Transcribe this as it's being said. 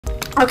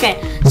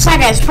Okay, so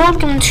guys,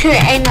 welcome to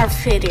another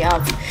video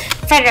of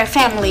Feather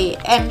Family,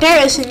 and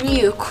there is a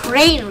new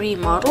crane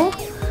remodel.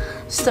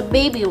 It's the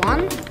baby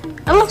one.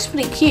 It looks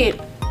pretty cute.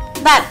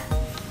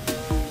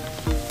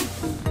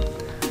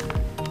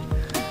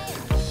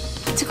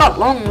 It's got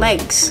long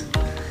legs.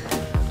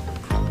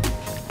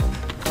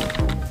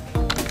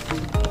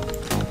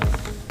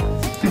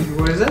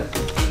 What is it?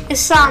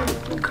 It's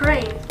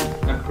crane.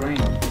 A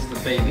crane. It's the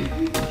baby.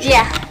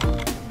 Yeah.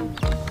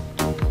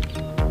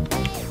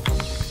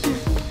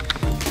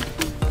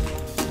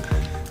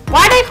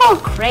 Why are they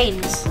called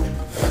cranes?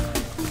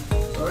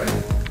 Sorry?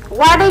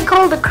 Why are they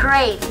called a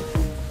crane?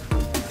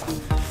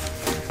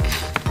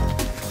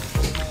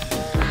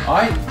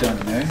 I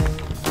don't know.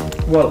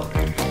 Well,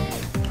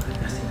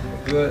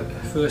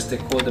 first they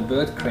called the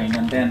bird crane,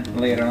 and then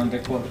later on they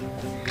called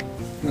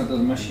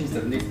those machines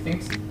that lift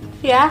things.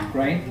 Yeah.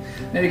 Crane.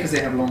 Maybe because they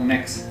have long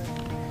necks.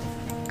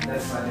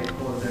 That's why they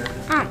call their.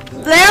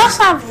 They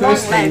also have long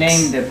legs. First they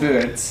named the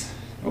birds,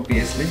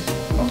 obviously,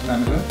 long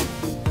time ago.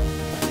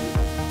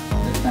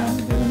 Now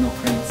there were no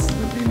cranes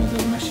with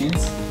those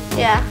machines.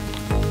 Yeah.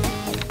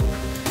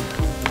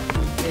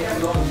 They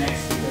have long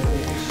necks because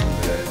they fish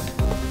birds.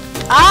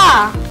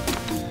 Ah.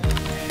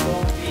 And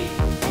long feet.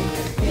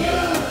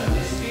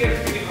 They steer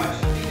pretty much. I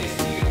think they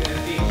steer the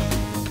fish.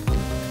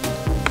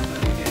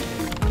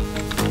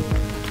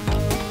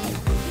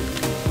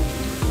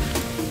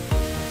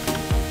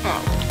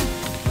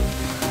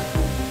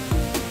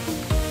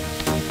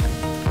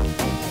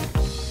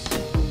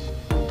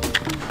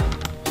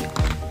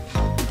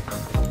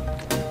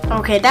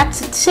 Okay,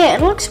 that's it.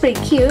 It looks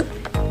pretty cute.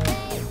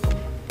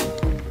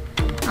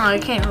 Oh, you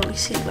can't really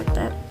see it like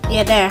that.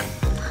 Yeah, there.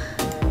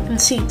 You can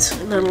see its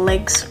little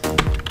legs.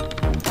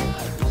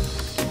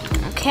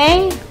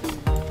 Okay.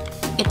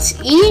 It's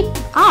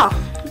Oh,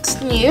 it's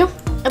new.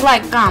 It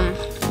like kind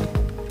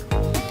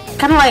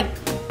of like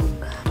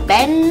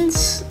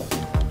bends.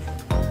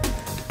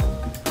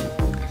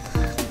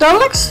 That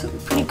looks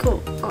pretty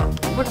cool. Oh,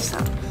 what is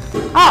that?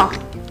 Oh,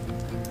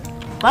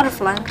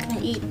 butterfly. I'm gonna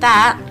eat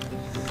that.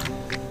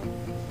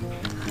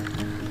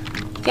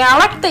 Yeah, I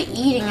like the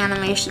eating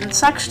animation.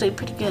 It's actually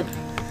pretty good.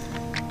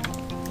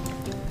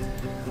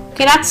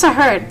 Okay, that's a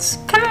herd. It's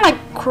kind of like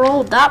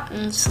crawled up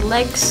in its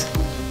legs.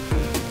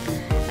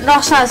 It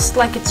also has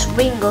like its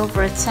ring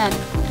over its head.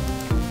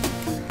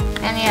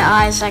 And your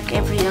eyes like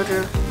every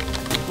other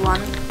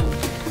one.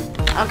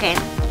 Okay.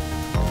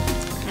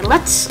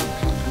 Let's...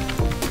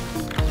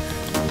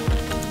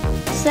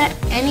 Is there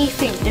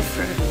anything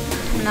different?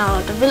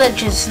 No, the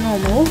village is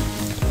normal.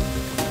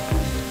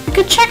 We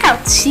could check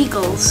out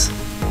seagulls.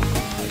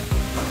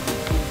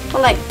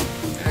 But like,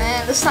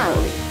 there's not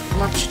really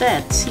much there.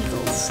 It's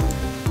seagulls,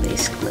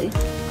 basically.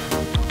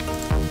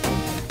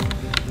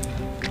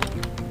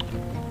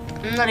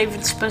 I'm not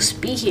even supposed to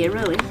be here,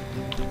 really.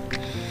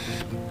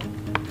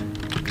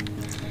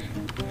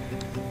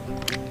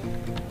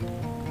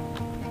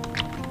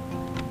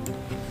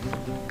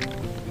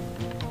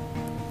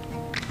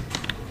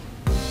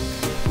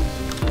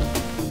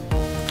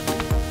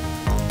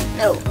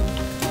 No.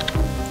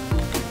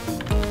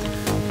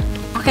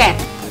 Okay.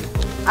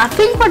 I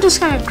think we're just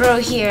gonna grow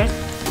here.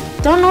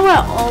 Don't know where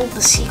all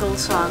the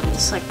seagulls are.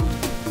 It's like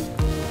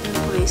in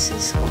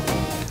places.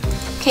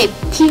 Okay,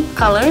 keep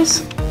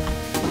colors.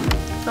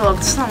 Oh,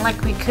 it's not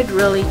like we could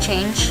really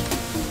change.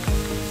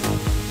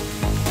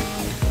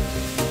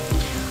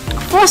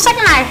 For a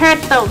second, I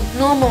heard the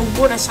normal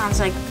water sounds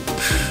like.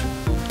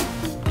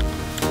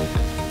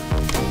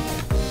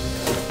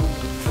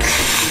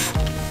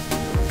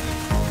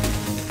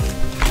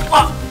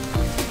 Oh.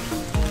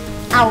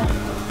 Ow.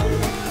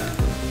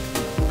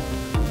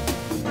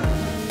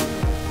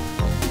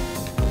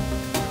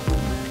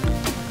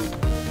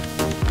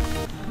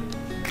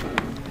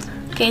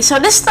 Okay, so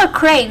this is the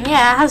crane.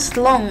 Yeah, it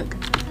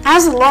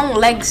has long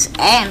legs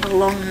and a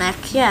long neck.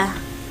 Yeah.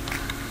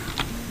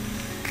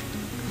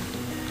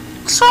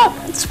 So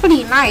it's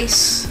pretty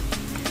nice.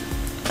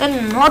 And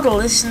the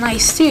model is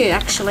nice too,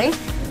 actually.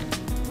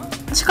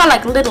 It's got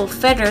like little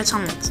feathers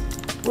on it,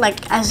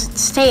 like as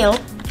its tail.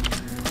 It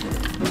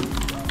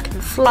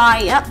can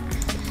fly up.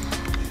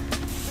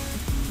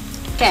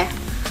 Okay,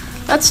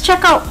 let's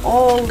check out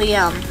all the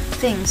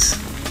things.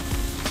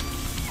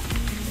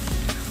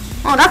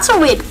 Oh, that's a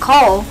weird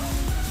call.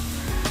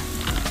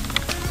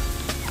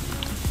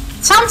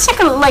 It sounds like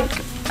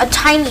a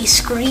tiny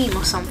scream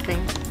or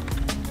something.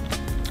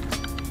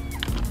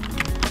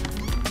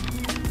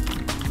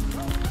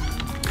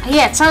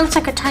 Yeah, it sounds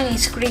like a tiny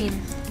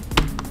scream.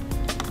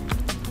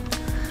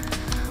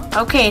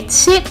 Okay,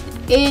 sit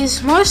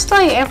is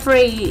mostly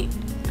every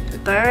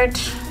bird,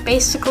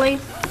 basically.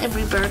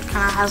 Every bird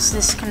kind of has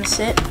this kind of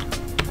sit.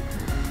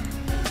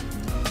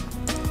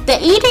 The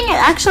eating, it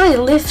actually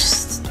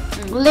lifts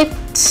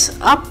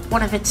up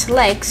one of its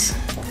legs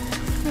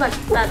like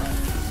that.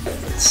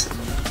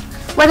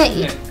 When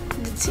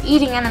it's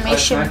eating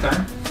animation. It's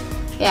nighttime.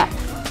 Yeah.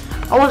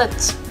 Oh, well,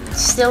 it's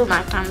still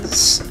nighttime.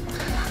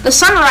 The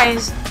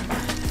sunrise.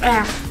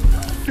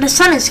 The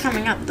sun is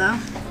coming up though,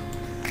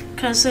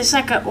 because there's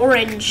like an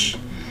orange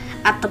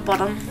at the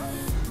bottom.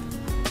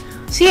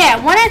 So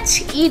yeah, when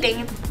it's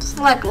eating, it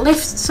like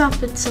lifts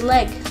up its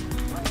leg.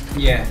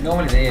 Yeah,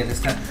 normally they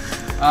understand.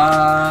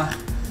 I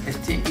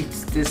think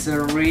there's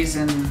a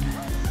reason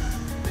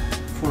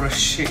for a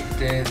shape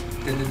that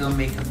they don't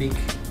make a big.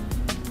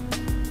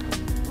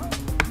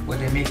 Well,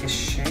 they make a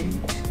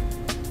shade.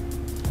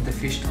 The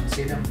fish don't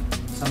see them.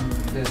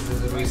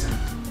 There's a reason.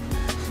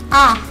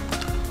 Ah.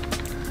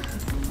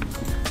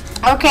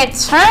 Okay,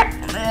 it's hurt.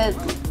 It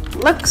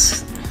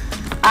looks.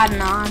 I don't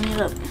know. I need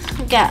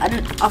to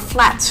get a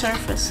flat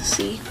surface to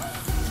see.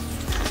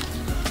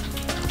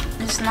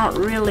 It's not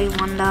really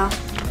one though.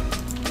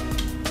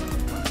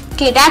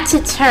 Okay, that's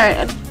its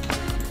hurt.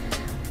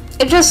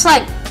 It just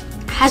like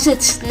has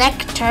its neck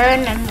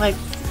turned and like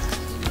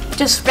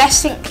just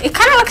resting. It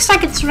kind of looks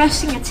like it's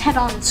resting its head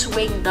on its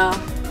wing though.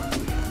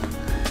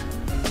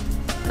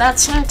 But at the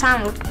same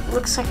time, it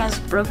looks like it has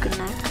a broken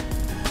neck.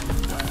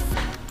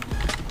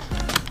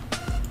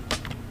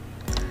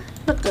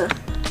 What the?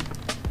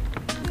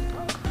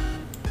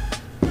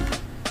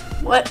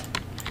 What?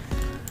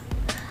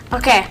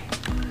 Okay.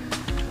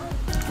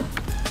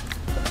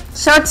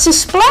 So it's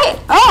display.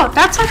 Oh,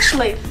 that's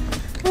actually.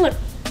 Look.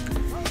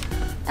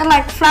 It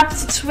like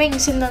flaps its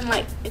wings and then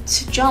like it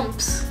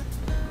jumps.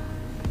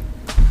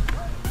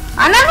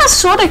 I never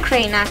saw the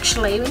crane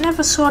actually. We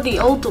never saw the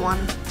old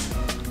one.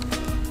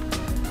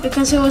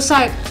 Because it was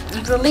like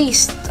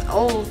released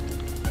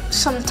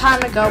some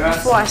time ago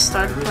before I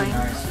started playing.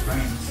 Nice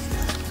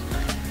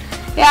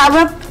frames. Yeah,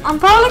 but I'm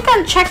probably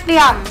gonna check the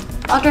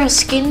other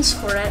skins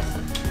for it.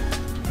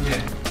 Yeah.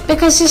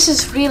 Because this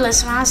is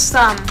realism, it has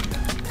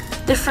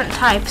different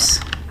types.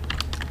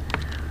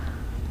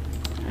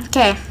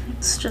 Okay,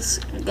 let's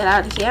just get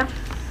out of here.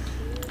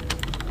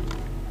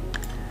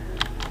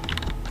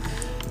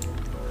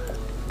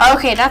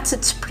 Okay, that's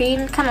its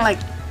preen, kind of like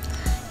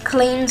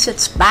cleans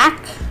its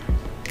back.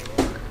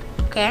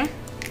 Okay.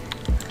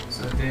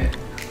 So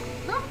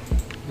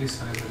this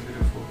one is a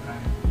beautiful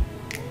crane.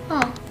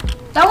 Oh,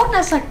 that one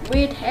has like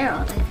weird hair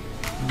on it.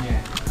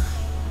 Yeah.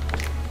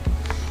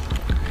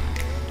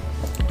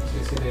 So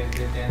you see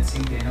the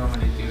dancing, they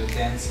normally do a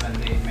dance when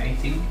they're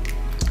mating.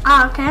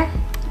 Ah, okay.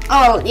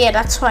 Oh, yeah,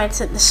 that's why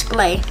it's a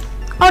display.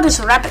 Oh, there's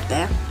a rabbit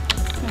there.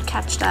 Let me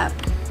catch that.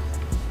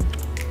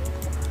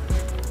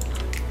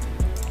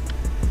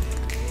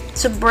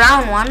 It's a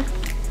brown one.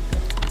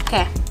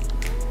 Okay.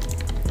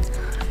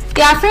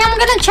 Yeah, I think I'm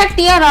gonna check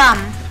the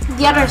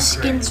other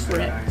skins for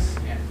it. Nice.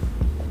 Yeah.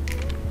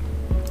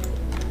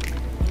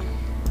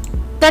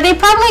 But they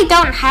probably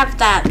don't have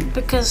that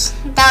because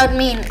that would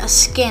mean a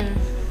skin.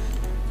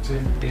 So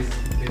these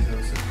are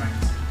also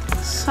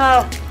frames.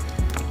 So,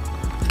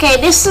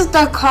 okay, this is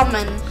the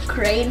common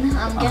crane,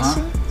 I'm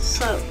guessing.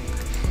 So,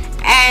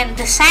 and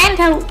the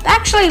sandhill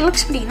actually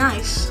looks pretty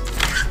nice.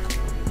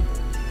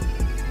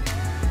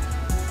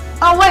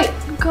 Oh wait,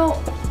 go.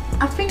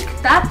 I think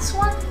that's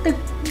one.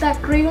 That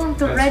grey one,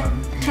 the red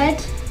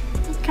head,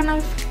 kind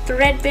of the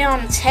red bit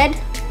on its head.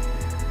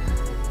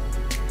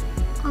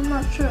 I'm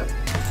not sure.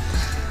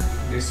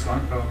 This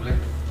one probably.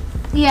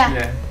 Yeah.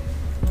 Yeah.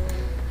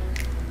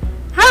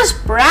 Has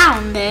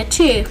brown there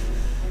too,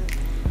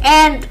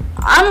 and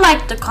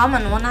unlike the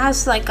common one, it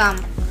has like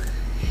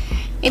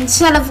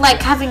instead of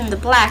like having the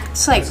black,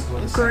 it's like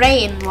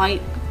grey and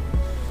white.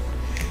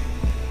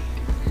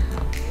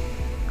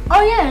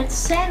 Oh yeah, it's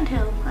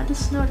sandhill. I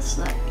just noticed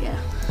that. Yeah.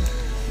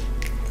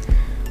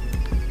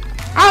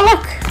 Oh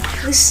look,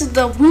 this is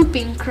the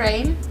whooping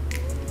crane.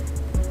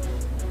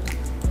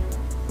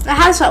 It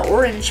has an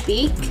orange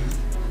beak,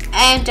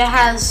 and it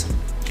has.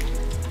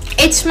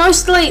 It's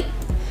mostly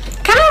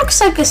kind of looks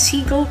like a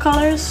seagull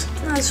colors.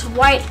 It has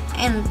white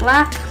and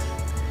black,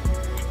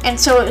 and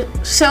so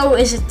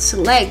is its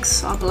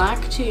legs are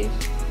black too.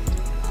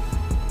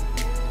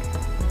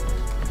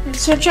 And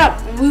search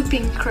up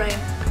whooping crane.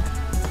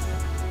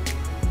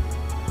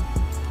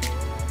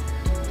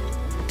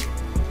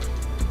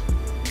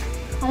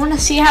 I want to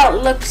see how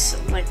it looks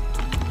like.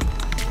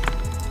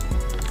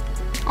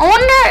 I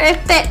wonder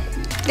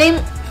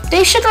if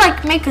they should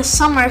like make a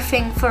summer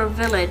thing for a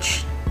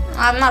village.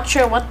 I'm not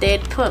sure what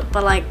they'd put,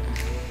 but like,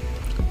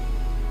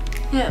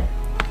 yeah.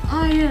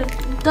 Oh yeah,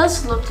 it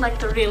does look like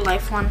the real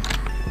life one.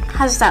 It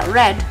has that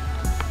red.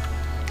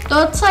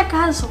 Though it's like it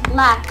has a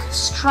black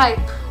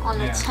stripe on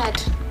its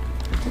head.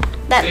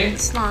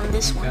 That's not on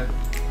this one.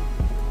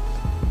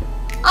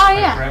 Oh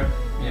yeah.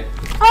 Yeah.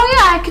 Oh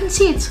yeah, I can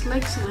see its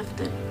legs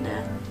lifted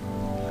there.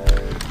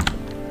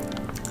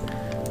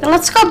 Now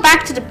let's go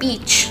back to the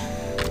beach.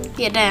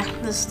 Yeah, there.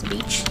 This is the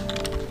beach.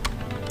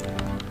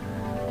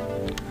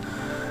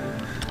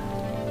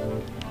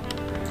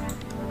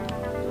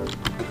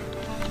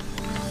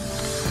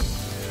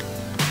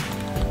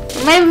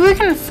 Maybe we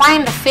can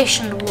find a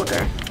fish in the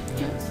water.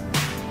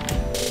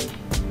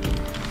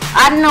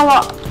 I don't know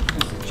what.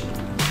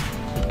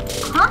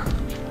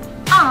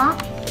 Huh?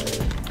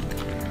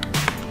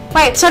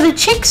 Wait, so the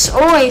chick's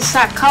always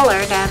that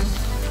color then?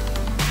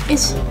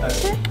 Is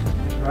it?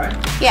 Right?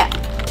 Yeah.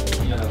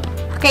 Yellow.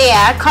 Okay,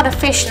 yeah, I caught a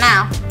fish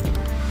now.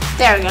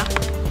 There we go.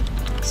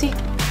 See?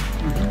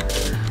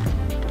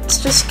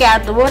 let's just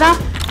get out the water.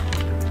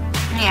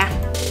 Yeah.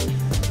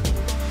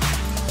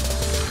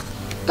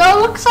 Though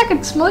it looks like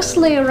it's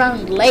mostly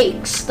around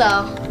lakes,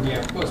 though.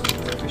 Yeah, of course,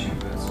 because they're fishing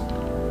birds.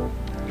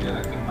 Yeah,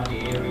 like in muddy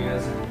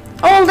areas.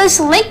 Oh, there's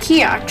a lake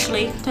here,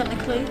 actually,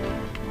 technically.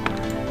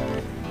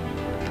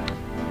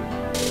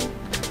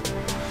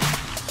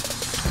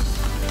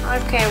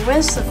 Okay,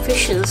 where's the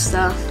fishes,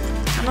 though?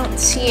 I don't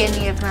see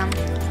any of them.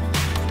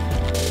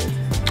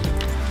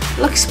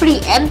 Looks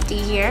pretty empty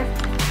here.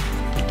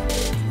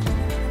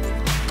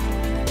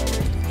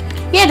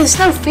 Yeah, there's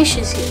no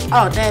fishes here.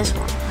 Oh, there's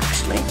one,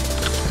 actually.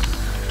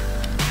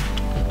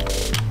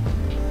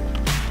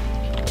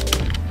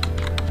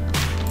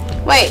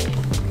 Wait,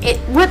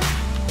 what?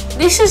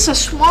 This is a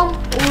swamp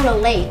or a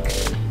lake?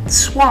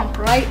 Swamp,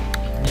 right?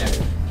 Yeah.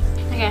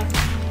 Okay.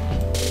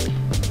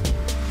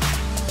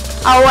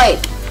 Oh wait.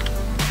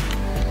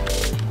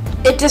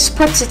 It just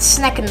puts its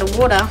neck in the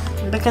water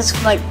because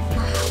like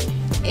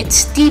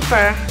it's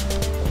deeper.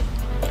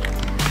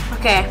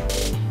 Okay.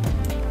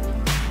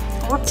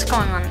 What's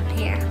going on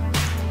here?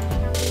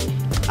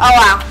 Oh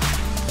wow.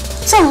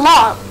 It's a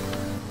lot.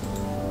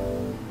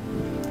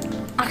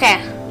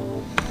 Okay.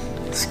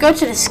 Let's go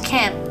to this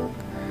camp.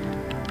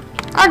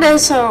 Oh,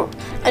 there's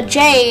a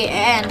jay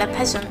and a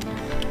peasant.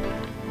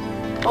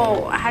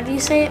 Oh, how do you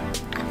say it?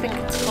 I think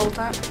it's called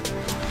that.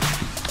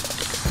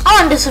 Oh,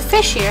 and there's a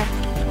fish here,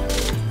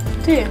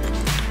 too.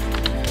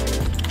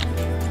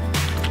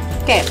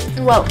 Okay,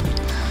 well,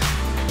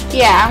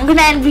 yeah, I'm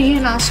gonna end the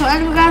video now. So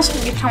anyway, guys,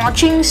 thank you for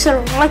watching.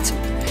 So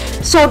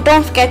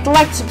don't forget to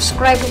like,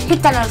 subscribe,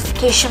 hit that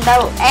notification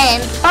bell,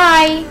 and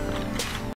bye.